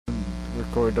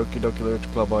record Doki Doki Literature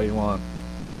Club all you want.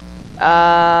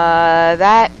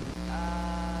 That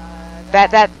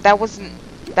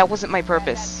wasn't my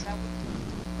purpose.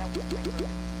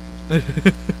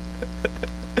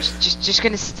 just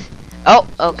gonna oh,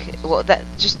 okay. Well, that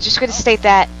just gonna state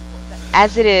that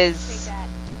as it is.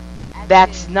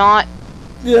 That's not.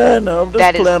 Yeah, no, I'm just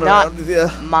That is playing not around with you.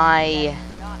 my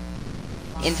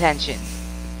intention.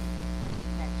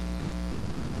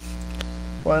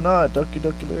 Why not? Doki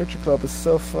Doki Literature Club is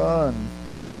so fun.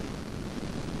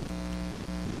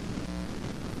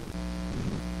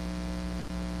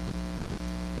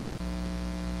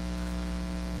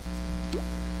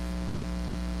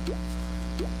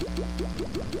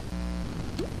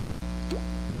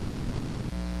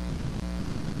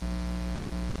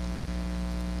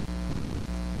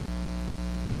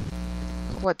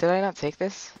 What, did I not take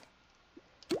this?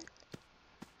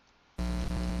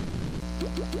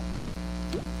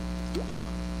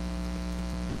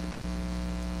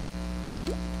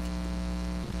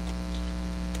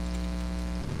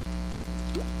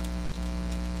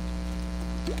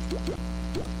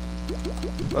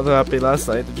 Was I happy last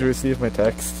night? Did you receive my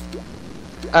text?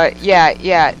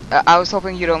 Yeah. I was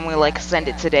hoping you'd only, like, send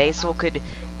it today so it could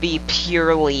be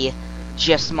purely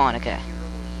just Monica.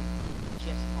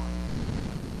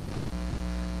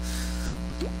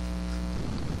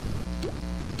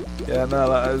 Yeah,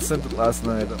 no, I sent it last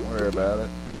night. Don't worry about it.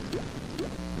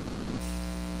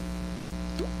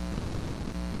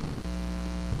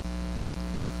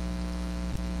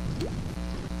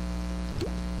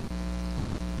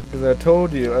 Because I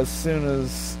told you, as soon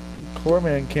as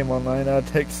Coreman came online, I'd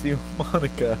text you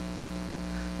Monica.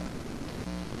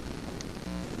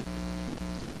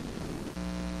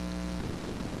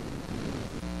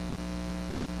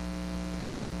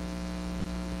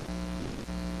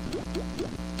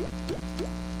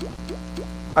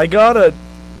 I got a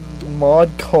mod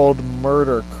called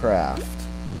Murdercraft.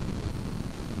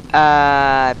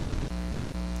 Yeah,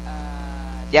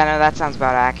 no, that sounds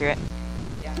about accurate.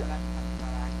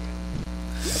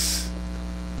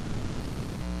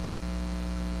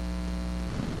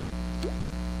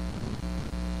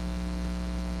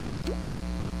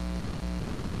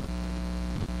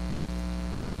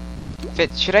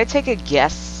 Should I take a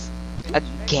guess? A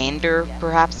gander,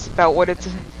 perhaps, about what its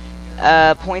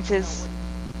point is?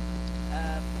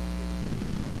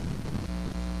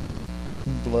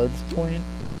 Blood's point?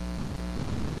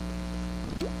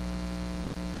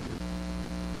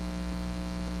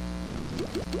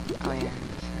 Oh, yeah.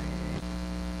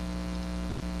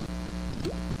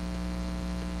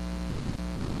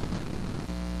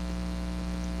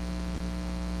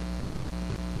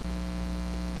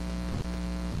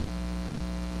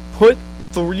 Put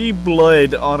 3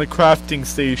 blood on a crafting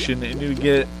station and you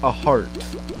get a heart.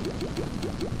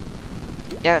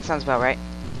 Yeah, that sounds about right.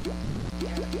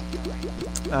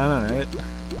 Alright.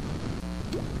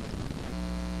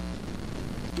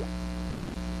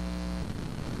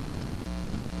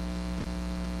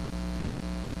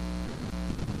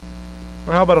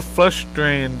 Or how about a flesh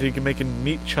drain so you can make a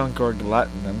meat chunk or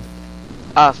gelatin?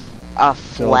 A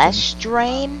flesh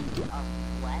drain?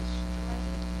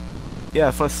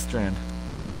 Yeah, flesh drain.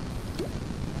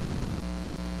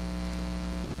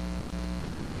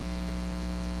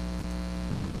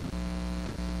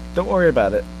 Don't worry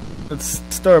about it. It's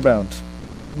Starbound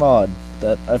mod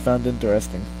that I found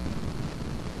interesting.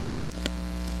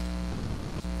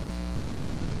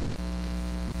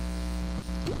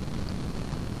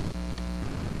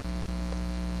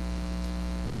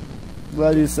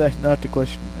 Glad you say not to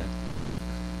question it.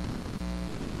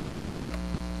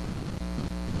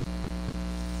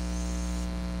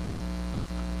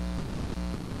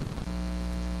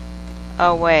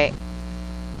 Oh, wait.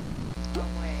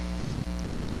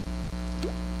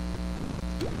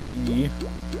 E.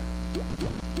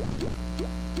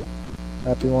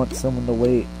 Happy wants someone to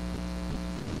wait.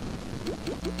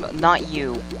 Not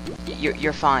you.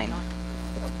 You're fine.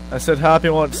 I said Happy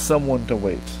wants someone to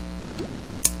wait.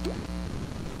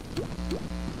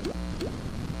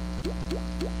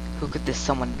 Who could this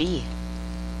someone be?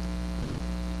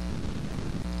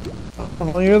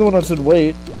 Well, you're the one that said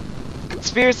wait.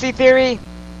 Conspiracy theory!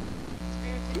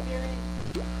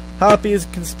 Happy is a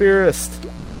conspiracist.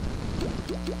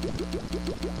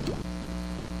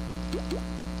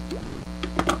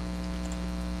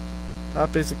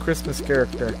 Happy is a Christmas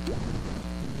character.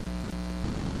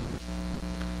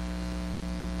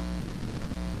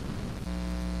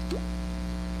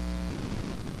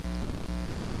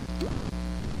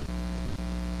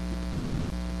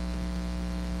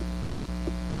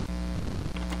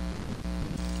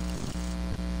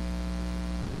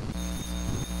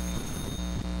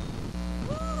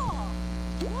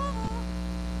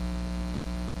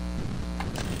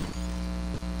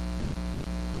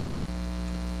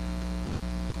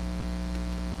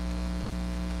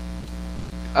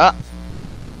 Uh.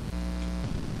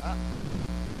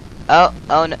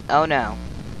 Oh no, oh no.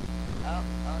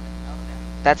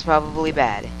 That's probably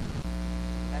bad.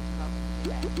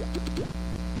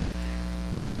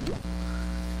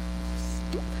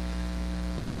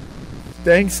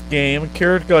 Thanks, game.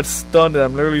 Carrot got stunned and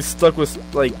I'm literally stuck with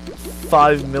like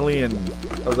 5 million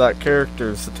of that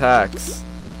character's attacks.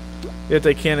 Yet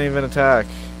they can't even attack.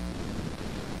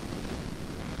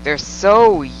 They're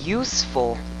so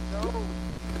useful.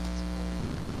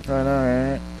 I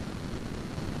know, right?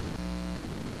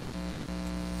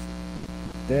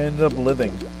 They end up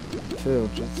living, too.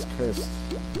 Jesus Christ.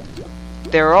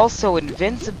 They're also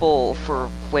invincible for...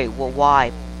 Wait, well,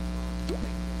 why?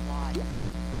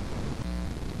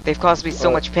 They've caused me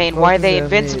so much pain. Why are they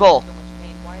invincible?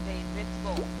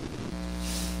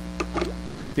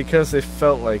 Because they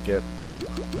felt like it.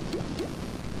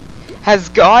 Has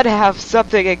God have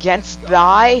something against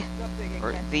thy?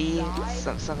 Or thee?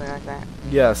 Something like that.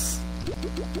 Yes.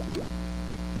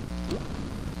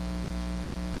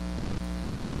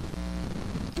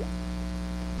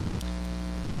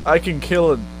 I can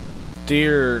kill a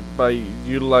deer by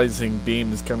utilizing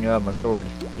beams coming out of my throat.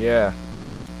 Yeah.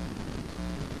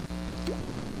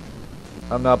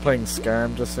 I'm not playing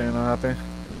Skyrim, just so you're not happy.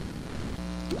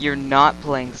 You're not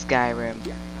playing Skyrim.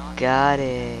 Got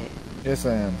it. Yes,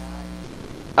 I am.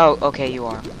 Oh, okay, you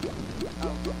are.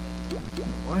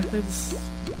 Why did I just... What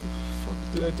the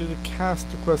fuck did I do the cast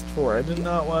quest for? I did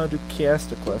not want to do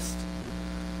cast quest.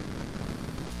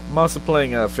 I'm also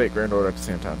playing Fate Grand Order at the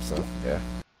same time, so yeah.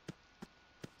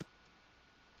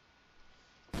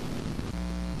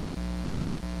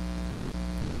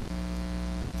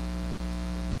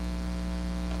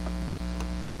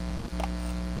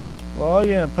 Log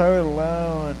in Pirate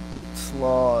Alliance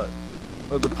Law.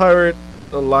 The Pirate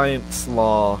Alliance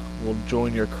Law will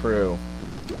join your crew.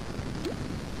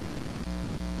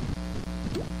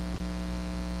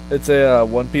 It's a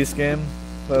One Piece game,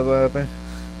 by the way.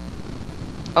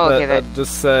 Oh, okay, that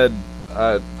just said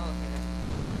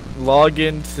log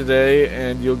in today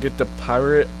and you'll get the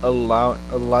Pirate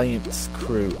Alliance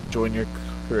crew. Join your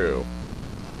crew.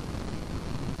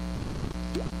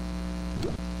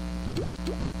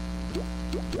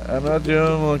 I'm not doing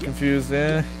a little confused,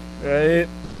 right?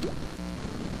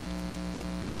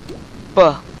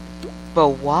 But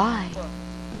why?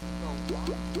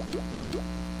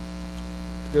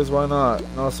 Because why not?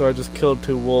 And also, I just killed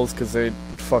 2 wolves because they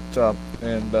fucked up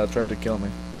and tried to kill me.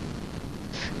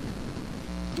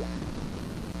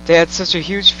 They had such a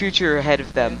huge future ahead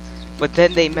of them, but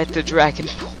then they met the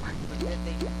Dragonborn.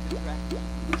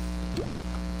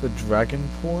 The dragon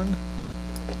porn?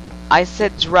 I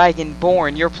said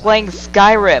Dragonborn. You're playing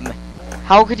Skyrim.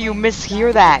 How could you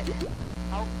mishear that?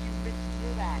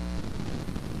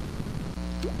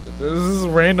 There's this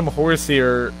random horse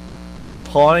here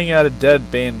pawing at a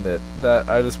dead bandit that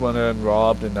I just went in and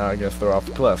robbed and now I guess they're off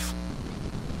the cliff.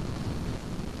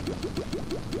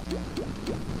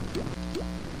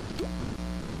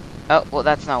 Oh, well,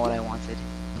 that's not what I wanted.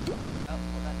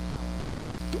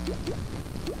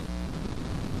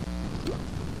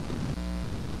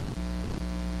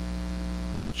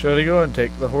 Should I go and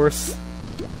take the horse?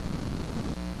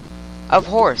 Of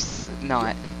course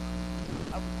not.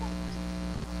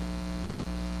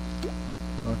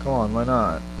 Oh, come on, why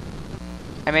not?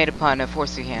 I made a pun, of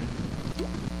course you can.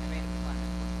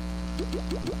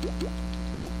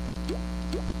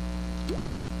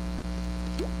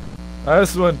 I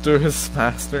just went through his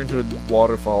master into a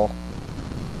waterfall.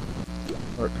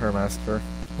 Or her master.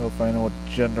 Hope I know what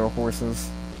gender horse is.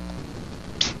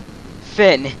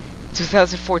 Finn,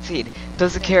 2014,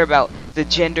 doesn't care about the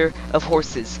gender of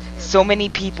horses. So many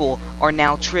people are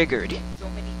now triggered.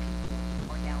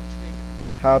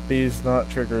 Happy's not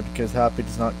triggered because Happy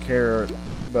does not care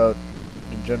about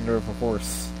the gender of a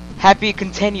horse. Happy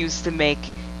continues to make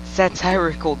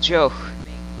satirical joke.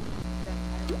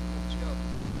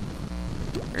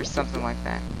 Or something like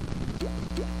that.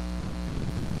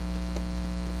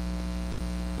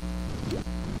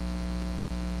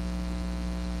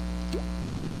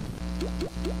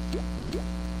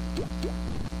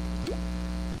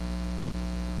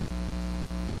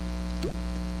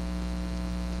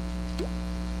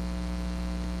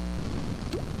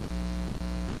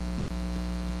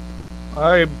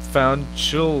 I found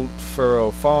Chill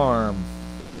Furrow Farm.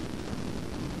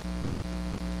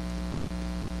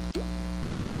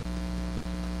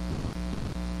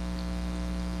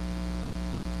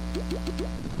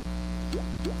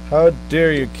 How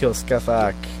dare you kill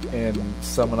Skefak and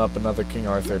summon up another King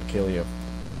Arthur to kill you?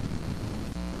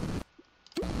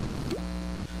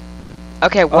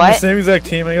 Okay, On the what? same exact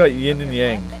team, I got Yin and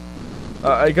Yang.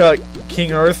 I got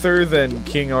King Arthur, then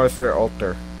King Arthur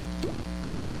altar.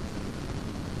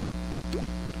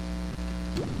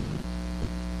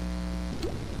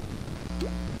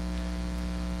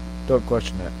 Don't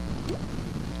question it.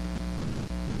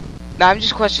 No, I'm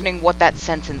just questioning what that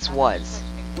sentence was.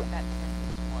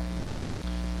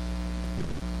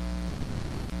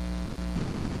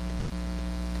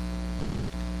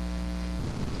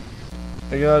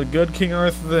 I got a good King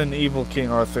Arthur, then evil King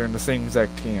Arthur in the same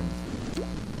exact team.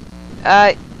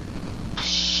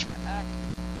 Psh.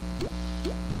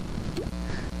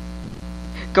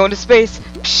 Going to space.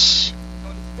 Psh.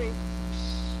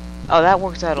 Oh, that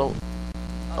works out a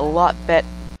lot better.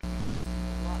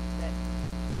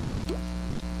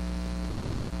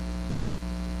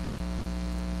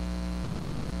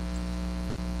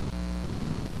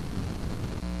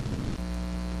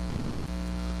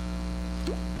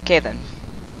 Okay then.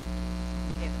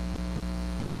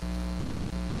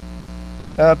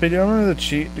 But do you remember the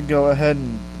cheat to go ahead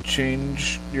and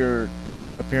change your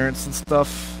appearance and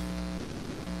stuff?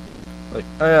 Like,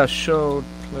 oh yeah, show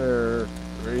player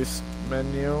race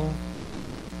menu.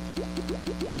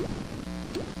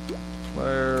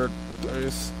 Player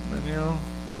race menu.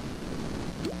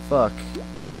 Fuck.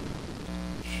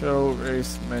 Show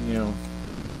race menu.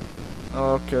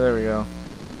 Oh, okay, there we go.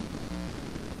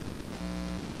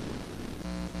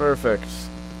 Perfect.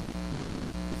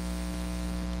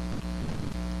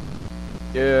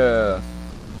 Yeah.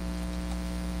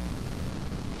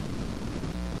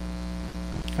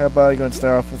 How about I go and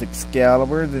start off with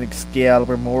Excalibur, then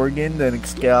Excalibur Morgan, then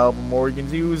Excalibur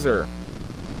Morgan's user.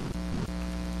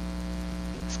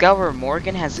 Excalibur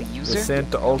Morgan has a user? The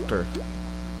Santa altar.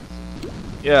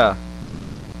 Yeah.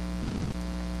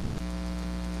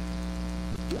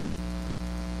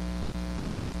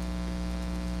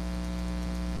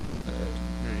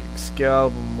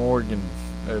 Excalibur Morgan.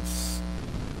 It's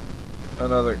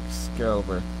another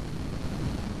Excalibur.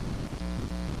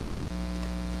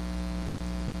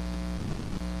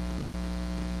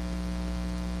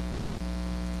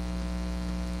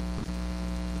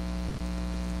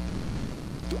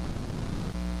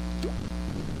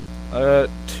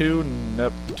 Two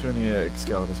Neptunia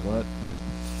Excaliburs, what?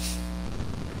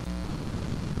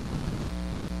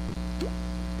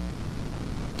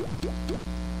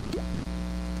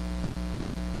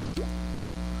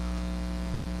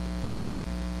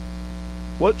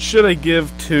 What should I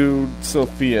give to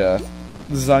Sophia?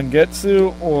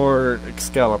 Zangetsu or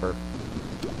Excalibur?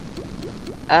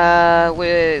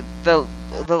 With the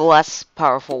less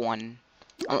powerful one.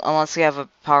 Unless you have a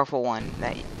powerful one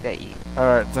that you...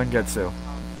 Alright, Zangetsu.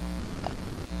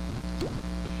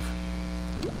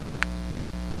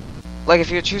 Like, if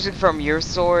you're choosing from your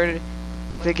sword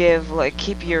to give, like,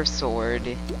 keep your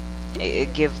sword.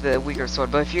 Give the weaker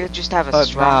sword. But if you just have a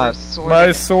stronger sword...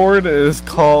 My sword is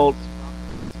called...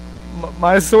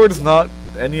 My sword is not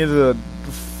any of the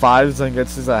 5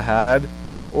 Zangetsus I had.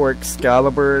 Or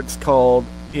Excalibur. It's called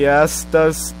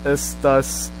Iastas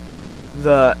Estas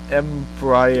the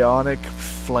Embryonic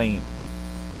Flame.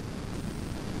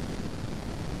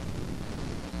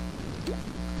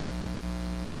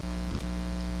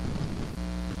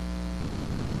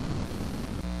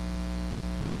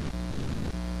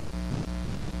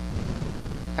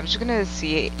 I'm just gonna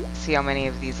see how many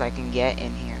of these I can get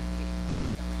in here.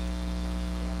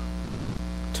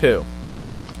 2.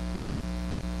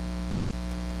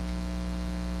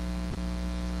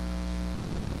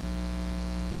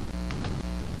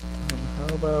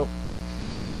 How about...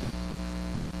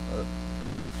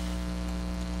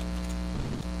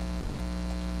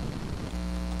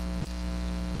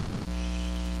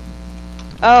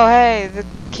 Oh, hey, the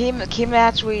key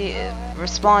match we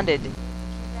responded.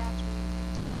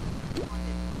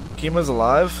 Kima's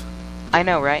alive? I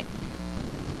know, right?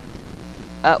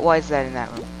 Why is that in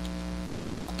that room?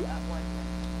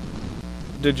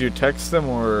 Did you text them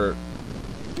or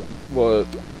what?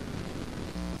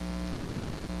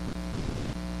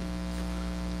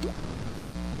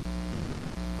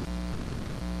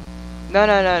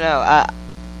 No.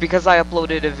 Because I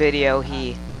uploaded a video,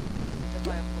 he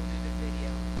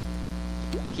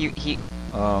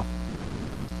Oh.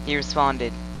 He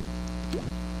responded.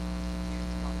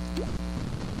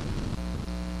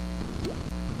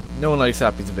 No one likes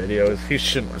Happy's videos. He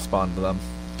shouldn't respond to them.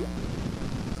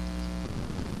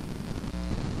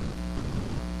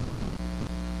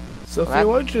 Sophia,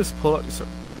 why'd you just pull up your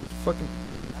fucking...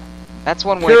 That's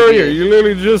one way Courier, to be... you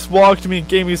literally just walked to me and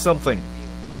gave me something.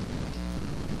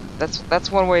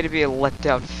 That's one way to be a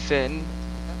letdown, Finn.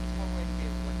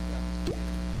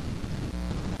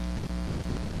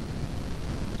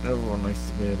 Everyone likes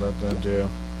to be a letdown too.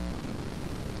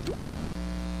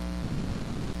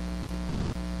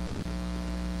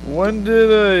 When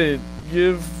did I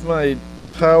give my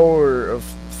power of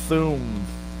Thoom?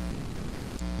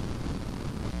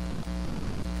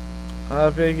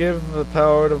 Have I given the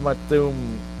power of my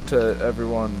Thoom to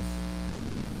everyone?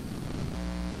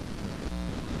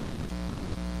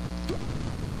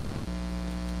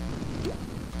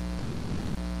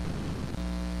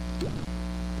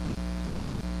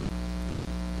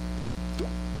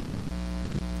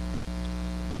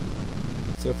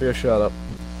 Sophia, shut up.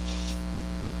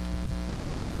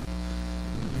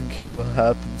 What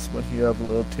happens when you have a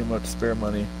little too much spare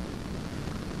money?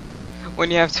 When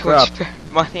you have too much spare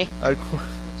money?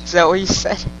 Is that what you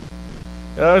said?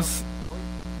 That's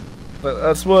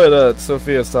what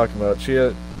Sophia's talking about.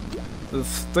 The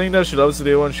thing that she loves to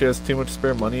do when she has too much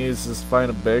spare money is just find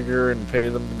a beggar and pay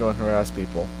them to go and harass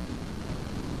people.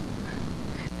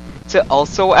 To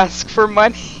also ask for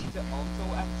money?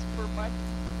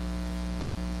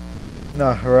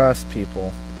 No, harass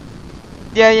people.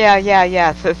 Yeah.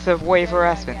 The way of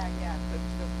harassment.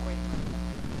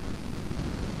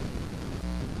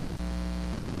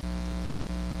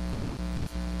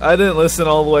 I didn't listen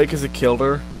all the way because it killed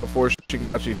her before she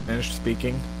actually finished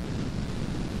speaking.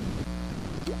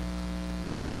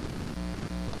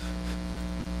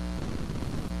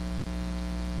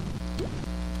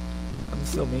 I'm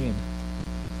so mean.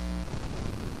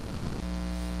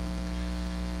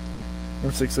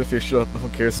 Number 6, if you shut up, no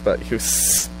one cares about you.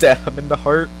 Stab him in the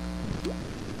heart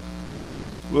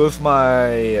with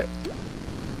my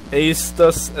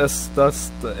Aestus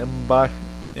Estus, the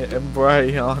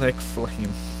embryonic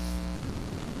flame.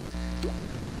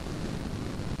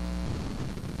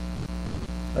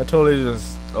 I totally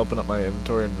just open up my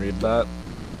inventory and read that.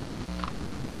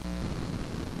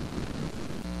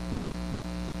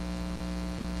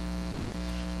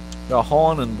 The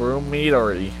horn and broom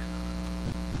meadery.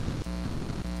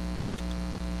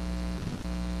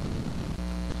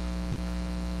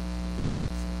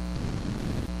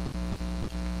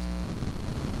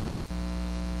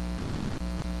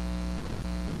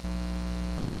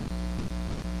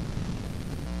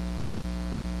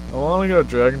 I want to go to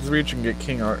Dragon's Reach and get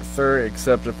King Arthur,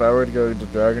 except if I were to go to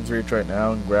Dragon's Reach right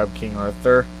now and grab King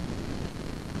Arthur,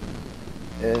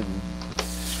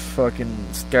 fucking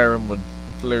Skyrim would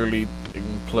literally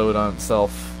implode on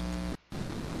itself.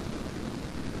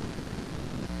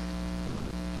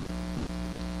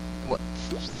 What?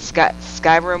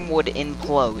 Skyrim would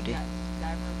implode.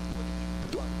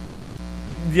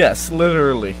 Yes,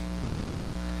 literally.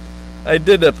 I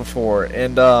did that before,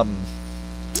 and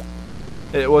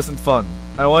it wasn't fun.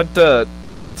 I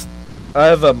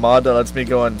have a mod that lets me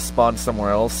go and spawn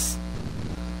somewhere else,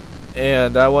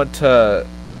 and I went to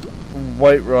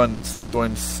Whiterun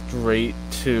going straight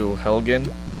to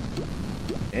Helgen,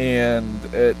 and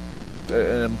it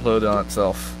imploded on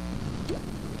itself.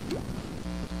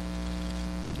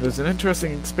 It was an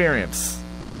interesting experience.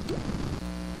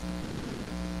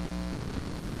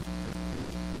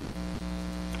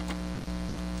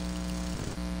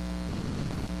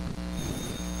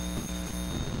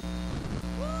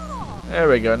 There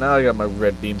we go, now I got my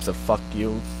red beam, so fuck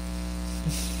you.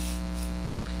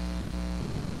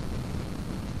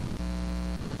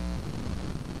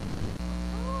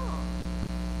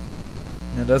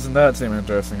 And doesn't that seem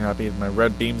interesting, Happy? My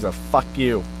red beam's a fuck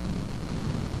you.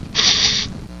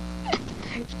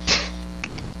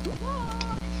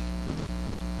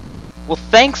 Well,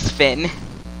 thanks, Finn.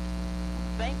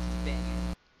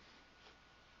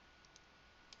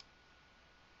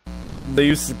 They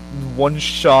used to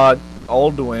one-shot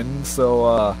Alduin,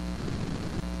 so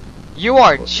you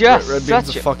are just red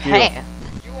such a pan.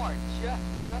 You are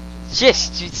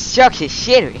just such a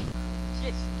shitty.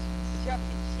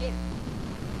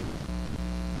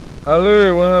 I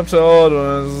literally went up to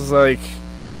Alduin and it was like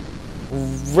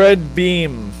red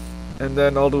beam, and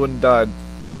then Alduin died.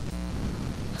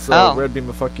 So red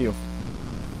beam, fuck you.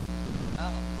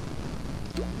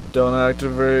 Don't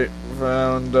activate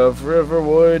round of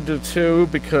Riverwood 2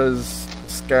 because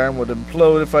Skyrim would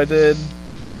implode if I did.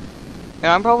 And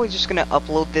I'm probably just gonna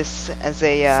upload this as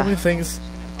a so many things.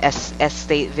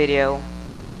 S-state video.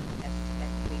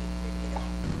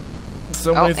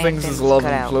 So many things is love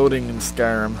imploding in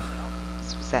Skyrim.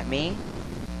 Was that me?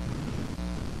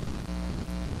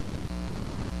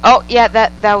 Oh yeah,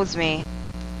 that was me.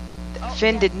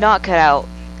 Finn did not cut out.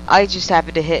 I just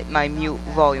happened to hit my mute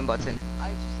volume button.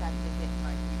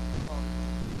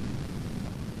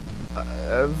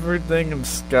 Everything in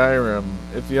Skyrim,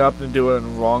 if you happen to do it in the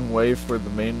wrong way for the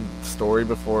main story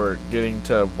before getting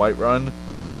to Whiterun,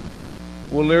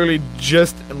 will literally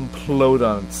just implode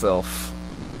on itself.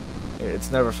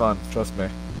 It's never fun, trust me.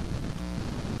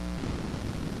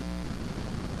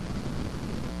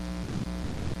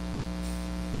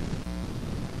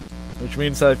 Which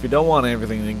means that if you don't want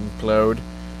everything to implode,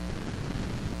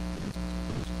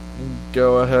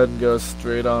 go ahead and go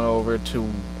straight on over to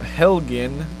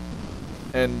Helgen,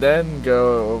 and then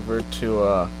go over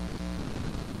to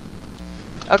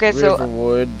Okay, so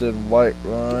Riverwood and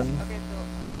Whiterun.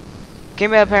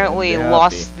 Game apparently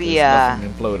lost the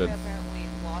nothing imploded.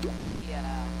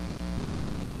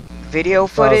 video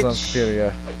Files on footage. computer,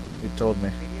 yeah. You told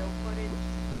me.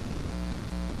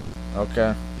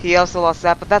 Okay. He also lost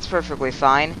that, but that's perfectly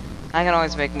fine. I can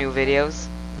always make new videos.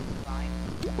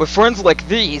 With friends like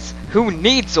these, who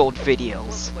needs old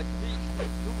videos?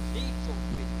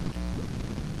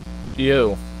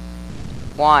 You.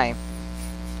 Why?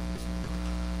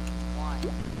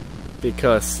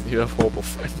 Because you have horrible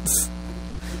friends.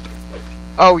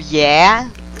 Oh yeah?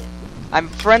 I'm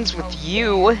friends with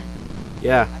you.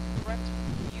 Yeah.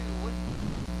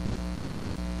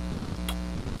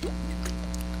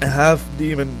 I have a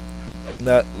demon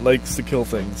that likes to kill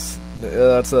things.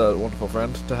 That's a wonderful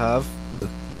friend to have.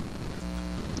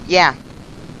 Yeah.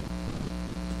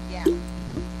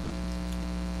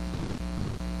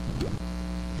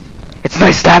 It's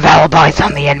nice to have alibis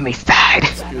on the enemy side.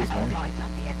 Excuse me.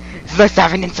 It's nice to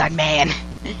have an inside man.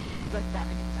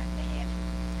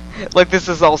 Like this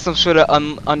is all some sort of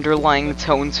underlying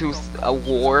tone to a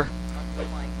war.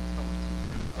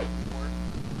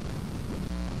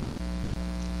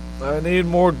 I need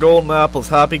more golden apples.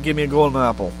 Happy, give me a golden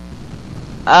apple.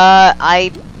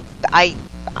 I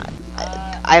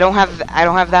don't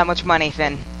have that much money,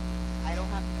 Finn.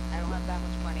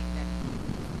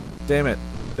 Damn it.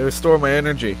 They restore my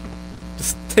energy.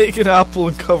 Just take an apple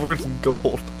and cover it in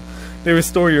gold. They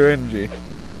restore your energy.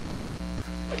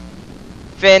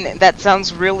 Finn, that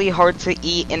sounds really hard to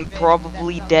eat and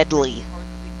probably deadly.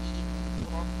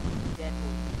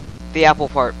 The apple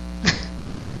part.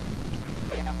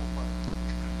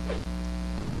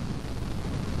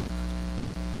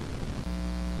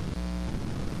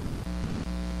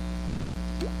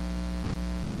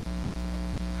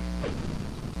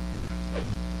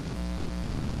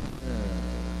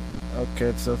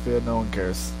 Okay, Sophia, no one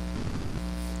cares.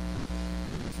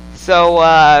 So,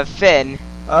 Finn.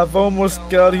 I've almost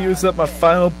got to use up my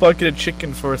final bucket of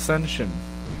chicken for Ascension.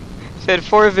 Finn,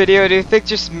 for a video, do you think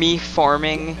just me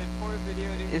farming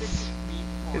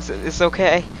is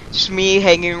okay? Just me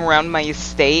hanging around my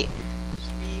estate?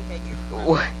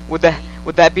 Would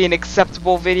that be an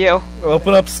acceptable video?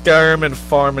 Open up Skyrim and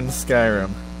farm in Skyrim.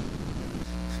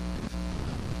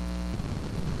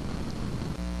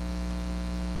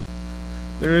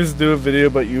 There is do a video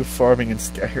about you farming in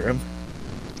Skyrim.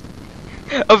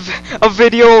 A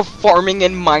video of farming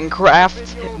in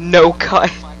Minecraft? No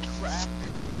cut.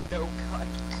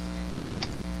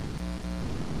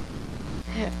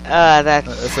 That's...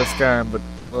 It says Skyrim, but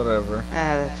whatever.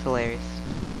 that's hilarious.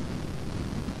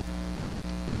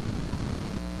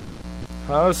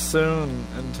 How soon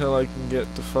until I can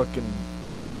get to fucking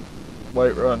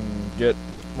Whiterun and get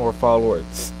more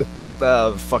followers?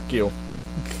 Fuck you.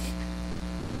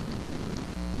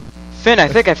 Finn, I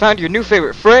think I found your new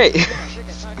favorite phrase.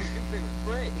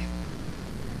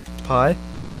 Pie?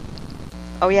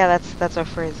 Oh yeah, that's our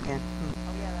phrase again.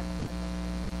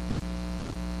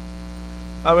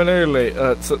 I mean, early.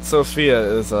 Sophia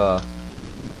is a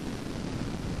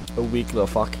weak little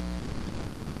fuck,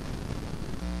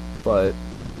 but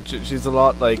she's a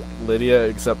lot like Lydia,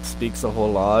 except speaks a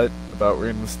whole lot about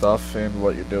random stuff and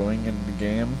what you're doing in the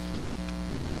game.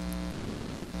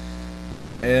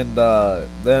 And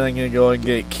then I'm gonna go and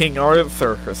get King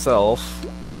Arthur herself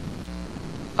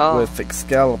with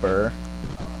Excalibur.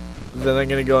 Then I'm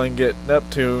gonna go and get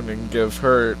Neptune and give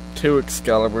her 2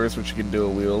 Excaliburs, which you can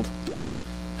dual wield.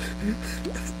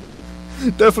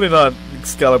 Definitely not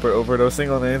Excalibur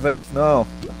overdosing on anything. No,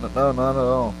 not at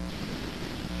all.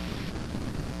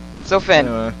 So Finn,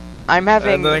 anyway, I'm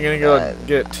having. And then I'm gonna go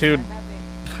get 2.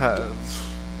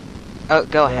 Oh,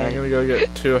 go ahead. I'm gonna go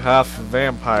get 2 half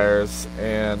vampires,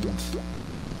 and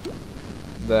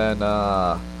then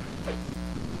the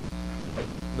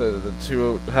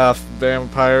 2 half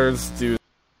vampires do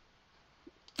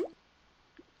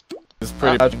is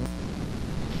pretty much,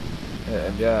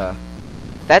 and yeah.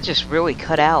 That just really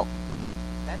cut out.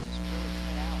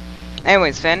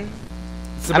 Anyways, Finn.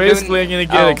 So basically, I'm gonna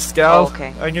get Excalibur.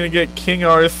 Okay. I'm gonna get King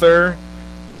Arthur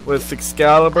with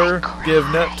Excalibur. Give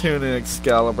Neptune an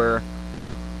Excalibur.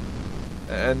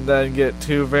 And then get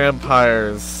 2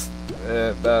 vampires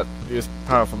that use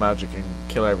powerful magic and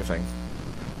kill everything.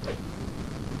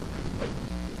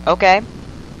 Okay.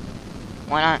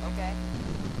 Why not?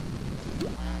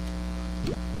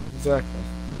 Exactly.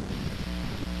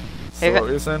 So what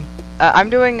you're saying? I'm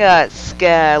doing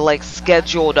like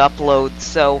scheduled uploads,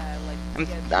 so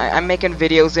I'm making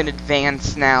videos in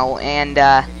advance now, and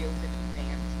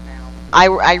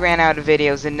I ran out of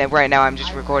videos, and right now I'm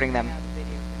just recording them.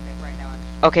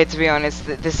 Okay, to be honest,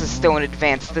 this is still in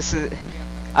advance. This is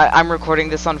I'm recording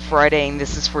this on Friday, and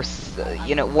this is for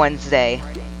Wednesday,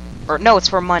 or no, it's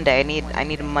for Monday. I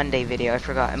need a Monday video. I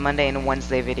forgot, a Monday and a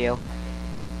Wednesday video.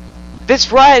 This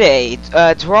Friday,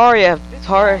 Terraria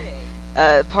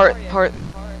part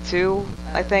 2,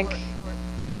 I think.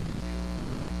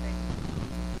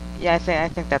 Yeah, I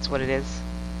think that's what it is.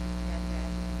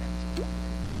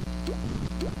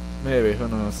 Maybe, who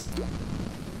knows?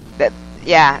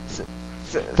 Yeah.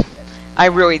 I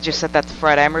really just set that to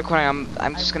Friday. I'm recording.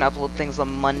 I'm just gonna upload things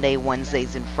on Monday,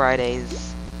 Wednesdays, and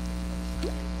Fridays.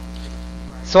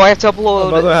 So I have to upload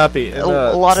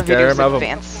a lot of videos in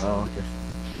advance. Oh, okay.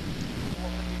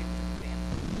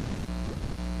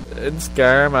 In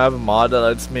Skyrim, I have a mod that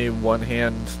lets me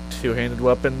one-hand, two-handed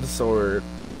weapons, or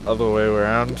other way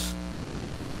around.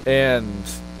 And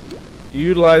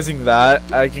utilizing that,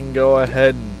 I can go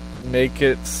ahead and make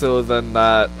it so then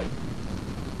that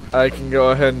I can go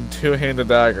ahead and two-hand a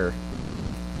dagger.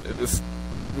 Just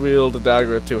wield a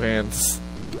dagger with two hands.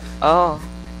 Oh.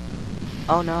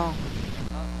 Oh no.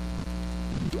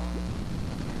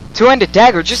 Two-handed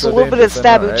dagger, just a little bit of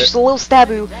staboo, right? Just a little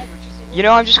staboo. You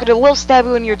know, I'm just gonna little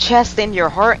staboo in your chest and your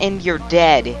heart and you're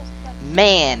dead.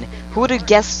 Man, who would have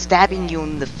guessed stabbing you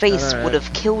in the face would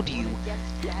have killed you?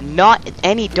 Not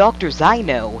any doctors I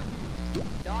know.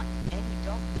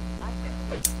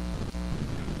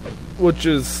 Which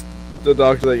is the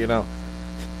doctor that you know.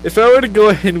 If I were to go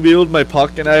ahead and wield my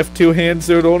puck and I have two hands,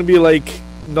 there would only be like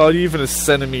not even a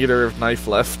centimeter of knife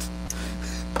left.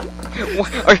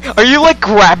 Are you like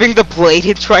grabbing the blade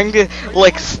and trying to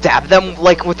like stab them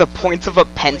like with the points of a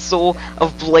pencil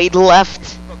of blade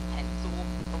left?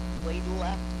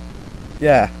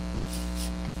 Yeah.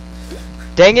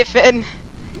 Dang it, Finn.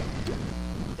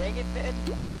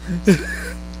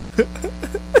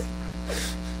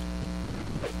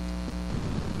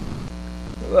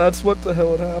 That's what the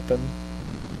hell would happen.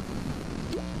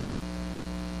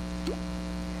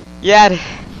 You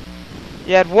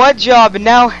had one job and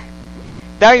now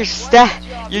you're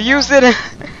using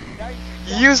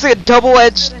a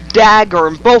double-edged dagger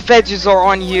and both edges are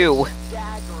on you.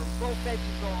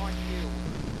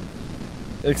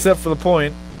 Except for the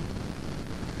point.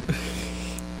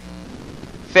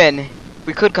 Finn,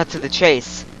 we could cut to the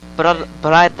chase, but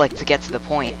I'd like to get to the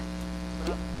point.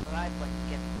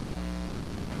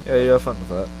 Yeah, you have fun with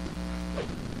that.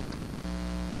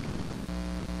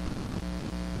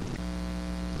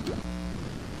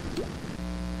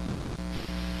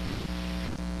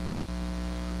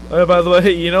 Oh, by the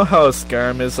way, you know how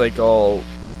Skyrim is like all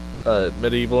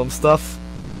medieval and stuff?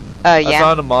 Yeah. I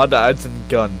found a mod that adds in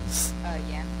guns.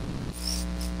 Yeah.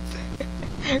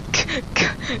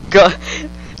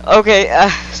 Okay,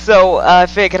 so,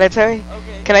 Faye, can I tell you?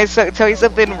 Can I tell you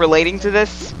something relating to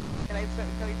this?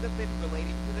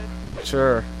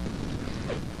 Sure.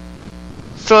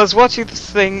 So I was watching this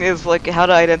thing, is like how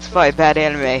to identify bad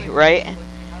anime, right?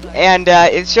 And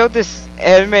it showed this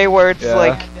anime where it's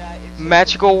like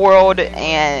magical world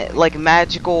and like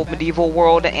magical medieval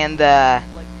world and the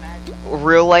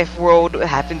real life world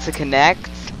happen to connect.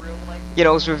 You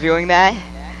know, I was reviewing that,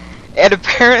 and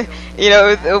apparently, you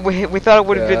know, we thought it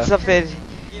would have been something,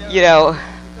 you know,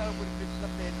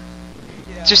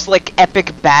 just like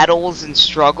epic battles and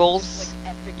struggles,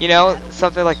 you know,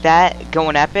 something like that,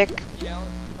 going epic.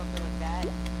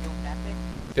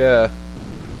 Yeah.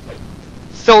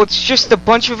 So it's just a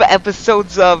bunch of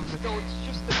episodes of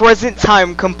present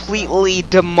time completely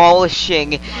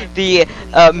demolishing the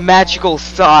magical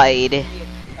side,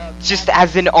 just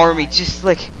as an army, just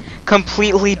like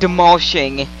completely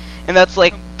demolishing, and that's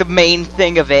like the main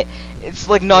thing of it. It's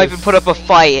like not even put up a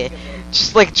fight,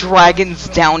 just like dragons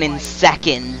down in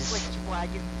seconds.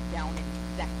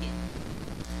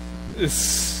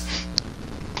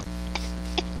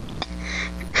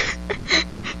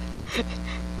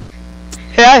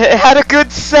 Yeah, it had a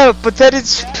good setup, but then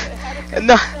it's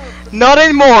not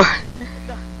anymore.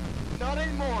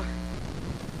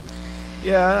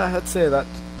 Yeah, I'd say that.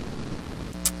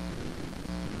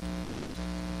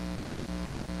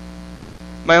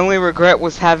 My only regret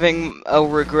was having a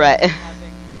regret.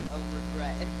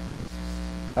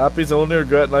 Happy's only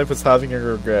regret in life was having a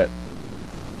regret.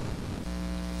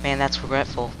 Man, that's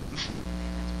regretful.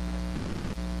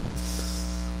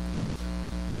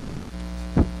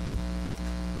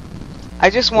 I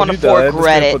just want to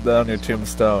regret it. Put that on your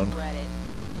tombstone.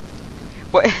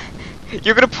 What?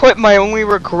 You're gonna put my only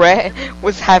regret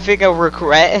was having a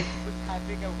regret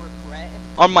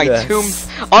on my Yes.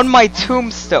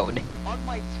 tombstone.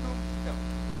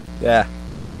 Yeah.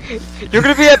 You're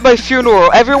gonna be at my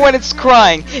funeral, everyone is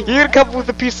crying, you're gonna come up with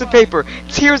a piece of paper,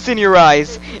 tears in your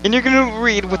eyes, and you're gonna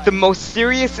read with the most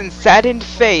serious and saddened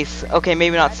face, okay,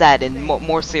 maybe not saddened,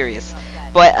 more serious,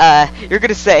 but you're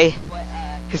gonna say,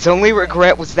 his only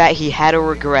regret was that he had a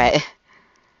regret.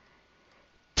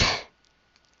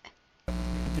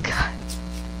 God.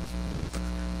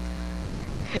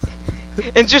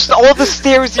 And just all the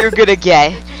stares you're gonna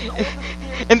get.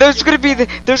 And there's gonna be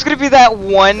that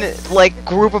one like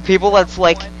group of people that's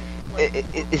like,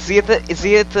 is he at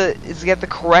the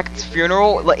correct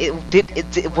funeral? Like,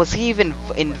 was he even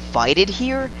invited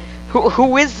here?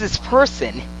 Who is this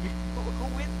person?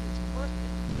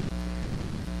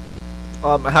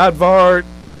 Hadvar,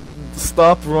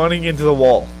 stop running into the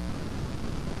wall.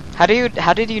 How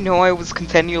did you know I was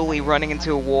continually running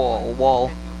into a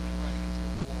wall?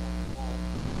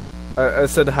 I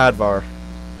said Hadvar.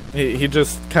 He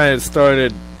just kind of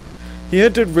started. He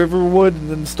entered Riverwood and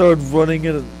then started running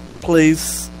in a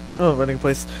place. Oh, running a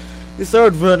place. He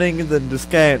started running and then just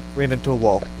kind of ran into a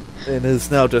wall, and is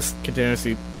now just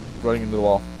continuously running into the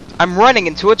wall. I'm running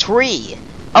into a tree.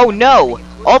 Oh no!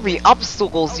 All the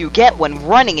obstacles you get when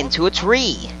running into a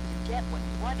tree.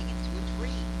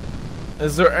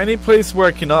 Is there any place where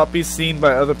it cannot be seen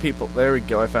by other people? There we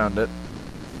go. I found it.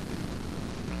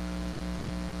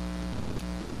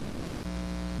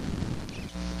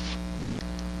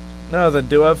 No, then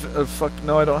do I have fuck?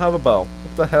 No, I don't have a bow.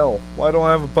 What the hell? Why don't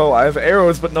I have a bow? I have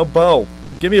arrows, but no bow.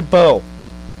 Give me a bow.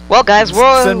 Well, guys,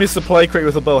 send me a supply crate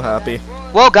with a bow, Happy.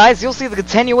 Well, guys, you'll see the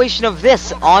continuation of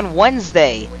this on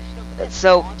Wednesday.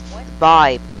 So,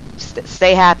 bye.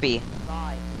 Stay happy.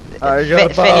 I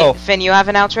got a bow. Finn, you have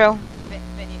an outro?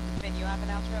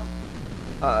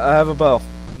 I have a bow.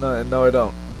 No, I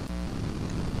don't.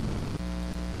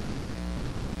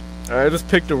 I just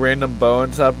picked a random bow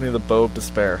and just happened to be the bow of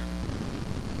despair.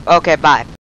 Okay, bye.